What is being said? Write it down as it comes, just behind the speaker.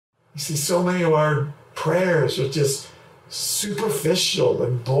You see, so many of our prayers are just superficial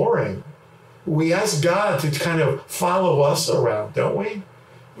and boring. We ask God to kind of follow us around, don't we?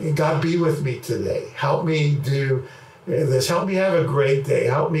 God, be with me today. Help me do this. Help me have a great day.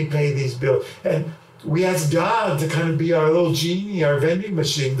 Help me pay these bills. And we ask God to kind of be our little genie, our vending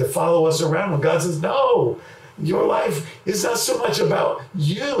machine, to follow us around. When God says, no, your life is not so much about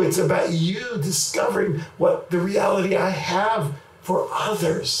you. It's about you discovering what the reality I have for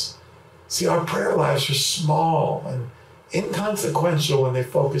others. See, our prayer lives are small and inconsequential when they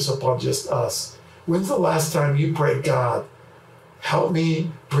focus upon just us. When's the last time you prayed, God, help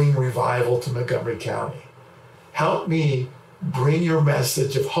me bring revival to Montgomery County? Help me bring your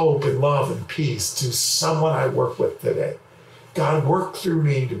message of hope and love and peace to someone I work with today. God, work through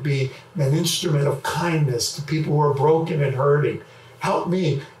me to be an instrument of kindness to people who are broken and hurting. Help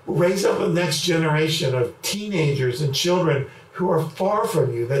me raise up the next generation of teenagers and children who are far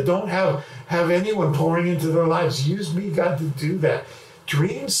from you, that don't have anyone pouring into their lives. Use me, God, to do that.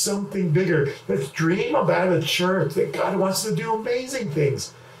 Dream something bigger. Let's dream about a church that God wants to do amazing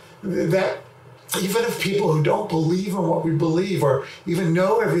things. That even if people who don't believe in what we believe or even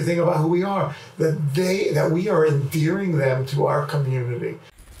know everything about who we are, that we are endearing them to our community.